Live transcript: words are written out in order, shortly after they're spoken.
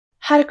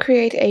How to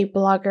create a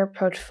blogger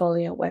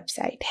portfolio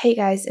website. Hey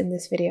guys, in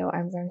this video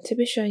I'm going to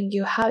be showing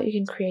you how you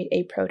can create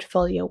a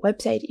portfolio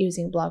website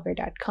using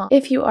blogger.com.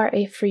 If you are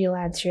a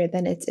freelancer,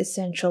 then it's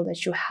essential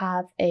that you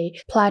have a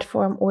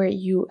platform where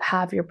you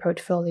have your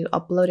portfolio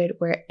uploaded,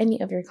 where any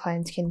of your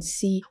clients can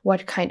see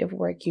what kind of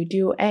work you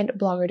do, and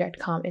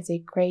blogger.com is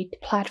a great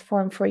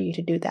platform for you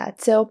to do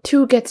that. So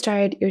to get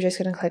started, you're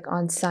just going to click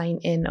on sign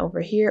in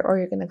over here, or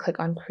you're going to click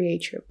on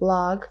create your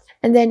blog,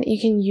 and then you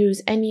can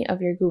use any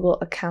of your Google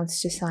accounts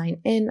to sign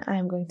in.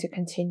 I'm going to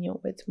continue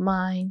with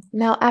mine.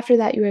 Now after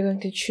that, you are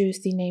going to choose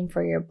the name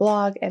for your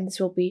blog, and this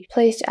will be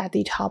placed at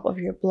the top of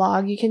your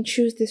blog. You can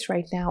choose this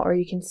right now or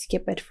you can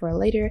skip it for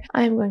later.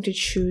 I'm going to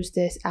choose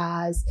this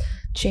as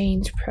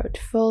Jane's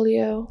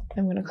Portfolio.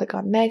 I'm going to click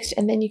on next,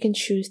 and then you can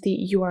choose the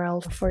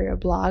URL for your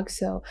blog.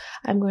 So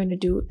I'm going to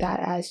do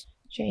that as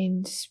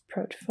Jane's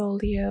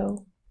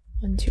Portfolio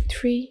 1, 2,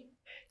 3.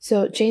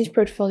 So Jane's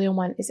Portfolio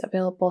 1 is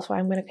available, so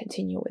I'm going to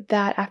continue with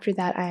that. After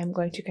that, I am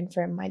going to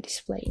confirm my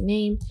display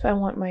name. So I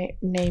want my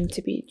name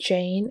to be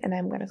Jane, and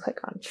I'm going to click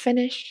on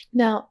finish.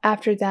 Now,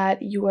 after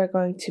that, you are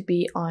going to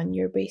be on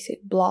your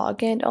basic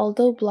blog. And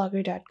although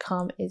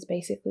blogger.com is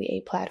basically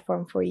a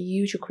platform for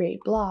you to create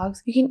blogs,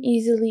 you can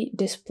easily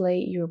display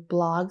your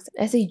blogs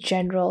as a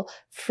general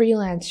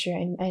freelancer,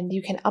 and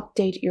you can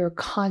update your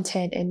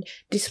content and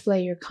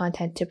display your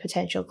content to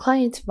potential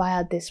clients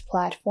via this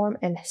platform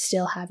and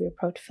still have your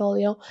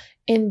portfolio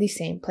in the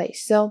same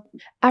place. So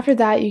after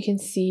that, you can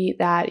see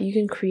that you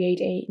can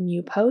create a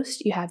new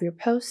post. You have your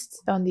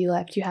posts. On the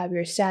left, you have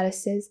your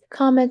statuses,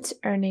 comments,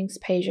 earnings,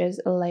 pages,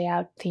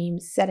 layout,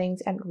 themes, settings,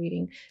 and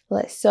reading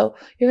lists. So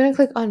you're going to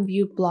click on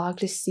view blog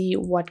to see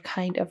what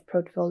kind of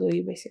portfolio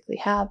you basically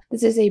have.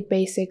 This is a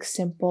basic,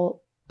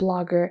 simple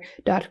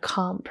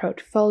blogger.com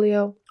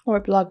portfolio or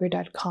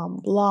blogger.com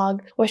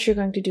blog. What you're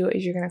going to do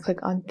is you're going to click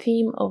on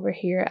theme over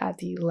here at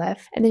the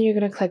left, and then you're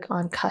going to click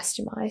on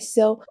customize.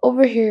 So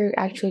over here, you're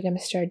actually going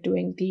to start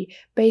doing the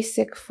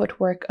basic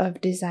footwork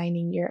of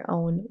designing your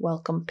own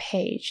welcome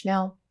page.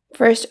 Now,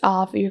 first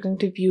off, you're going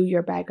to view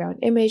your background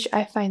image.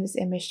 I find this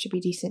image to be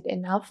decent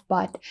enough,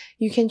 but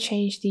you can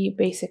change the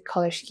basic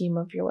color scheme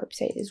of your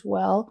website as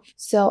well.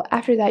 So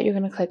after that, you're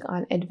going to click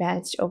on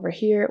advanced over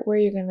here, where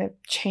you're going to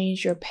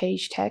change your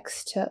page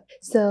text.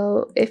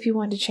 So if you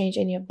want to change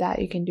any of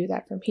that, you can do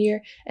that from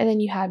here. And then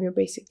you have your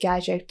basic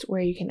gadgets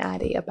where you can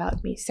add a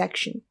about me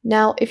section.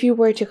 Now, if you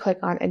were to click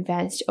on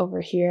advanced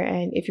over here,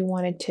 and if you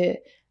wanted to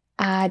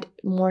add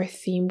more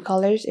theme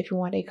colors, if you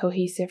want a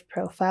cohesive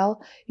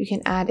profile, you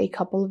can add a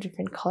couple of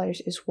different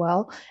colors as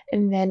well.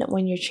 And then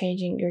when you're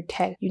changing your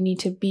text, you need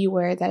to be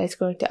aware that it's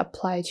going to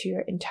apply to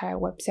your entire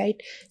website.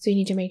 So you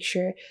need to make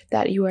sure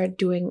that you are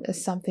doing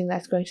something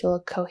that's going to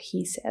look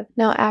cohesive.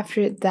 Now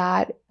after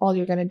that, all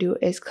you're going to do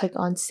is click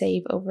on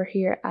save over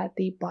here at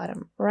the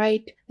bottom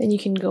right. Then you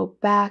can go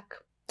back,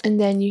 and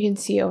then you can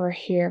see over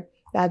here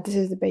that this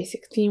is the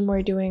basic theme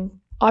we're doing.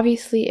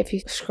 Obviously, if you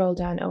scroll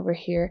down over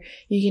here,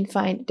 you can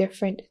find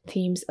different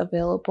themes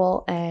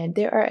available, and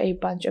there are a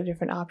bunch of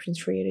different options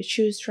for you to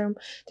choose from.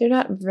 They're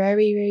not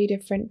very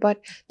different, but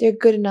they're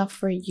good enough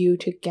for you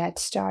to get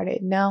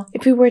started. Now,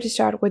 if we were to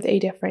start with a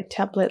different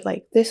template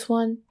like this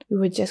one, we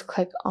would just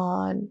click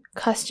on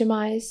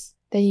customize.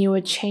 Then you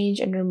would change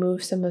and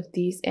remove some of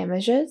these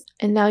images.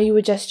 And now you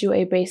would just do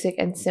a basic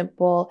and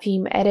simple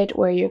theme edit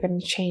where you're going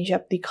to change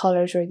up the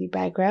colors or the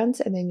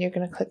backgrounds. And then you're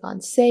going to click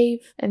on save.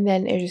 And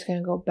then you're just going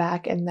to go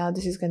back. And now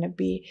this is going to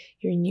be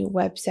your new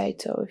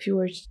website. So if you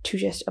were to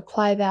just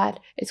apply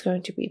that, it's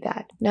going to be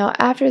that. Now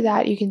after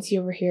that, you can see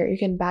over here, you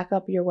can back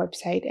up your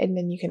website, and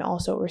then you can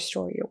also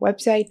restore your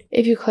website.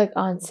 If you click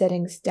on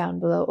settings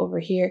down below over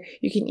here,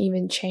 you can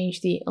even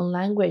change the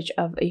language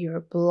of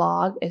your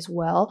blog as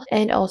well,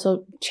 and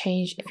also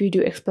change, if you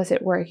do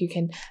explicit work, you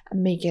can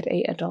make it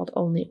a adult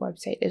only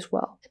website as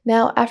well.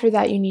 Now after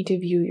that, you need to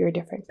view your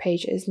different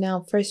pages.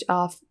 Now first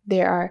off,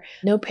 there are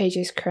no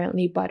pages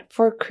currently, but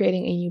for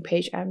creating a new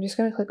page, I'm just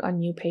going to click on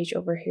new page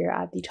over here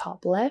at the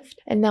top left,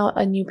 and now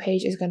a new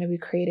page is going to be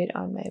created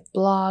on my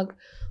blog.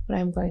 What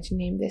I'm going to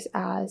name this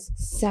as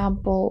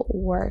sample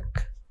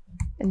work,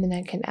 and then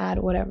I can add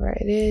whatever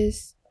it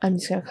is. I'm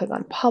just going to click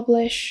on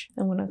publish.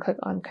 I'm going to click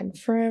on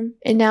confirm.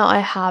 And now I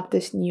have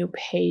this new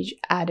page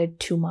added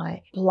to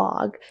my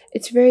blog.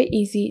 It's very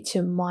easy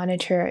to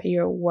monitor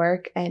your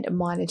work and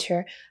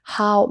monitor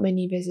how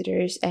many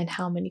visitors and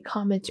how many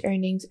comments,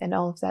 earnings, and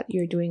all of that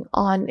you're doing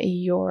on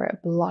your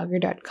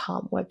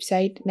blogger.com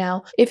website.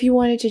 Now, if you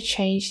wanted to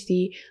change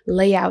the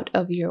layout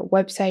of your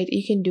website,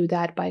 you can do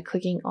that by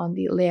clicking on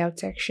the layout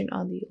section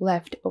on the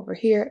left over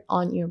here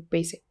on your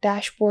basic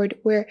dashboard,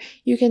 where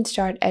you can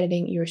start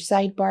editing your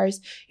sidebars,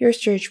 your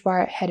search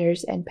bar,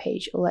 headers, and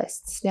page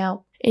lists.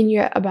 Now, in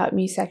your about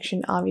me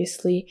section,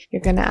 obviously,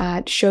 you're going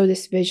to show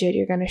this widget,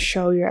 you're going to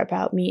show your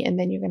about me, and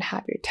then you're going to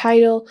have your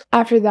title.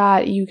 After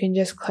that, you can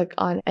just click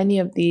on any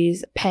of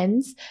these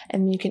pens,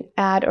 and you can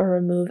add or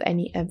remove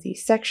any of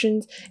these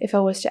sections. If I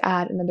was to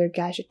add another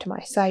gadget to my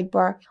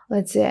sidebar,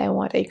 let's say I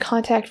want a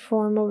contact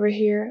form over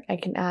here, I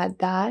can add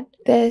that,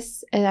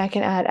 and I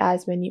can add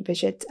as many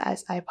widgets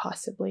as I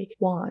possibly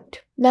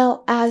want.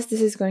 Now, as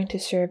this is going to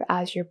serve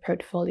as your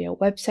portfolio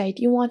website,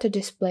 you want to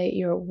display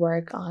your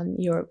work on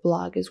your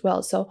blog as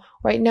well. So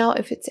right now,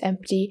 if it's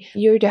empty,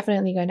 you're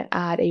definitely going to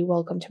add a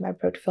welcome to my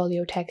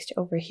portfolio text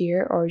over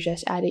here, or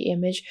just add an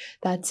image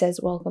that says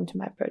welcome to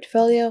my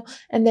portfolio.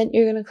 And then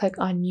you're going to click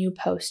on new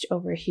post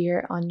over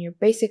here on your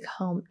basic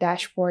home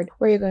dashboard,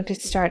 where you're going to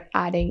start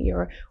adding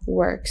your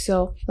work.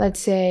 So let's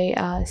say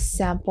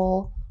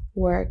sample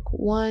work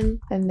 1,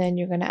 and then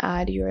you're going to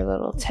add your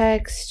little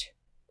text.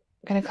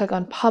 Going to click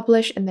on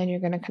publish, and then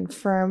you're going to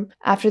confirm.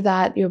 After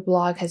that, your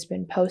blog has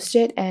been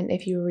posted, and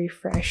if you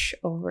refresh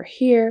over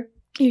here,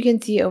 you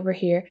can see over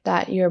here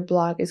that your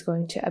blog is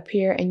going to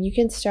appear, and you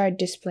can start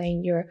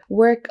displaying your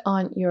work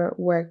on your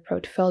work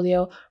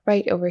portfolio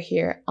right over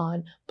here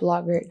on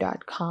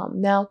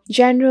blogger.com. Now,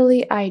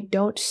 generally, I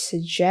don't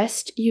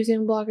suggest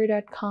using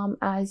blogger.com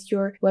as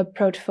your web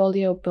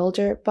portfolio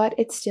builder, but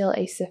it's still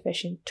a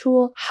sufficient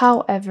tool.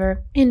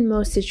 However, in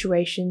most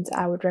situations,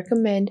 I would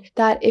recommend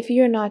that if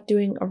you're not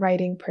doing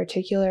writing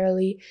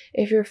particularly,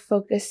 if your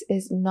focus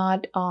is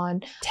not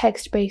on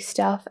text-based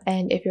stuff,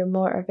 and if you're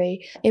more of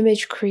a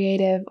image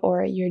creative,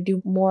 or you do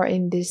more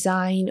in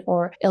design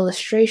or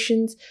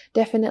illustrations,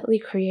 definitely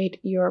create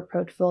your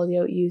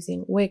portfolio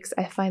using Wix.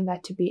 I find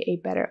that to be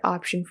a better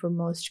option for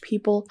most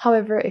people.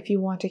 However, if you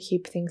want to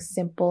keep things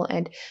simple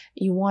and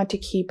you want to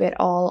keep it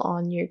all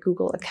on your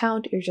Google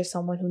account, you're just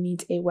someone who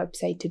needs a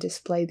website to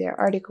display their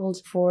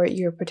articles for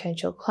your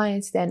potential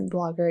clients, then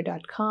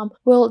blogger.com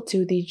will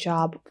do the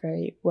job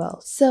very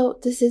well. So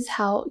this is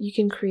how you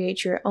can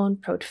create your own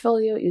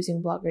portfolio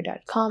using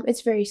blogger.com.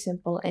 It's very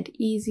simple and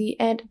easy,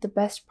 and the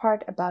best part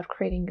about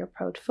creating your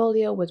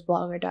portfolio with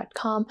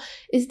blogger.com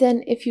is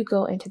then if you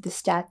go into the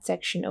stats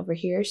section over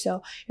here,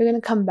 so you're going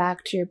to come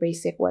back to your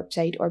basic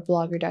website or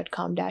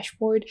blogger.com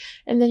dashboard,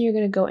 and then you're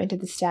going to go into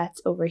the stats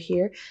over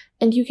here,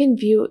 and you can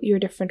view your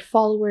different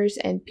followers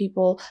and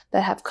people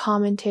that have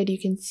commented. You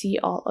can see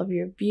all of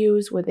your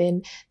views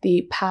within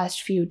the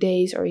past few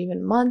days or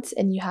even months,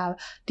 and you have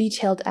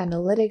detailed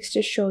analytics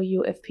to show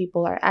you if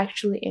people are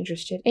actually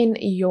interested in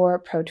your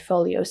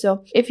portfolio.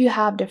 So if you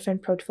have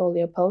different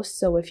portfolio posts,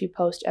 so if you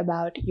post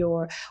about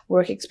your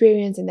work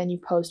experience and then you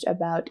post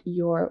about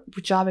your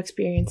job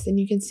experience, then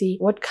you can see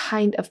what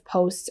kind of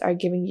posts are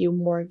giving you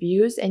more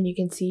views, and you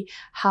can see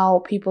how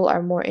people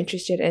are more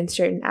interested in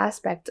certain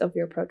aspects of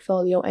your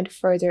portfolio and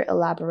further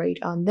elaborate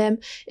on them,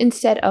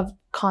 instead of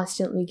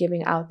constantly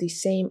giving out the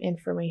same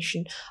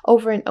information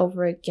over and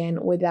over again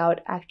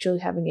without actually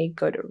having a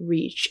good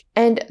reach.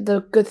 And the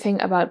good thing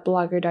about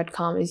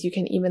blogger.com is you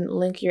can even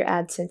link your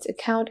AdSense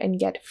account and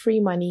get free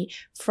money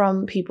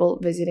from people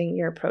visiting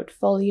your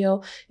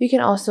portfolio. You can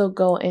also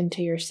go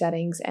into your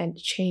settings and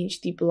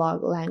change the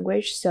blog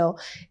language. So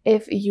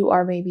if you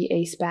are maybe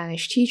a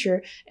Spanish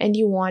teacher and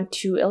you want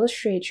to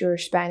illustrate your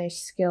Spanish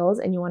skills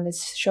and you want to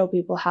show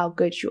people how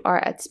good you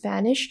are at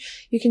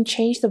Spanish, you can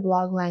change the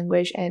blog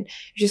language, and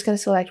you're just going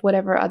to select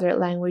whatever other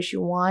language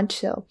you want.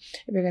 So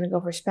if you're going to go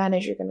for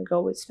Spanish, you're going to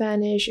go with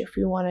Spanish. If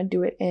you want to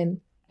do it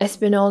in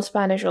Espanol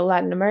Spanish or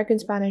Latin American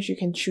Spanish, you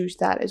can choose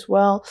that as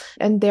well.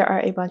 And there are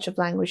a bunch of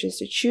languages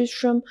to choose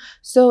from,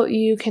 so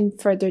you can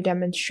further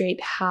demonstrate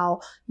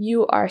how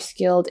you are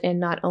skilled in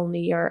not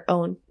only your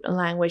own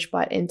language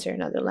but in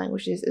certain other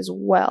languages as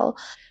well.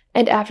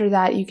 And after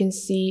that, you can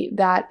see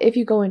that if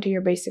you go into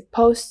your basic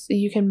posts,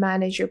 you can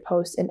manage your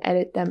posts and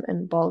edit them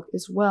in bulk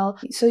as well.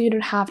 So you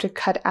don't have to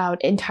cut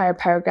out entire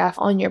paragraph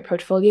on your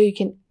portfolio. You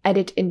can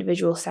edit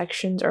individual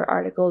sections or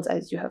articles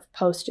as you have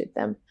posted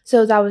them.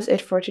 So that was it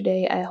for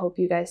today. I hope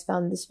you guys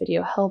found this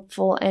video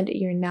helpful and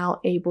you're now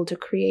able to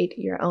create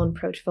your own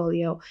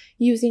portfolio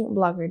using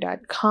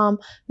blogger.com.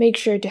 Make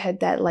sure to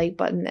hit that like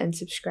button and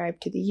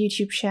subscribe to the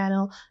YouTube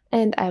channel,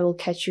 and I will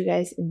catch you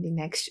guys in the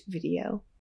next video.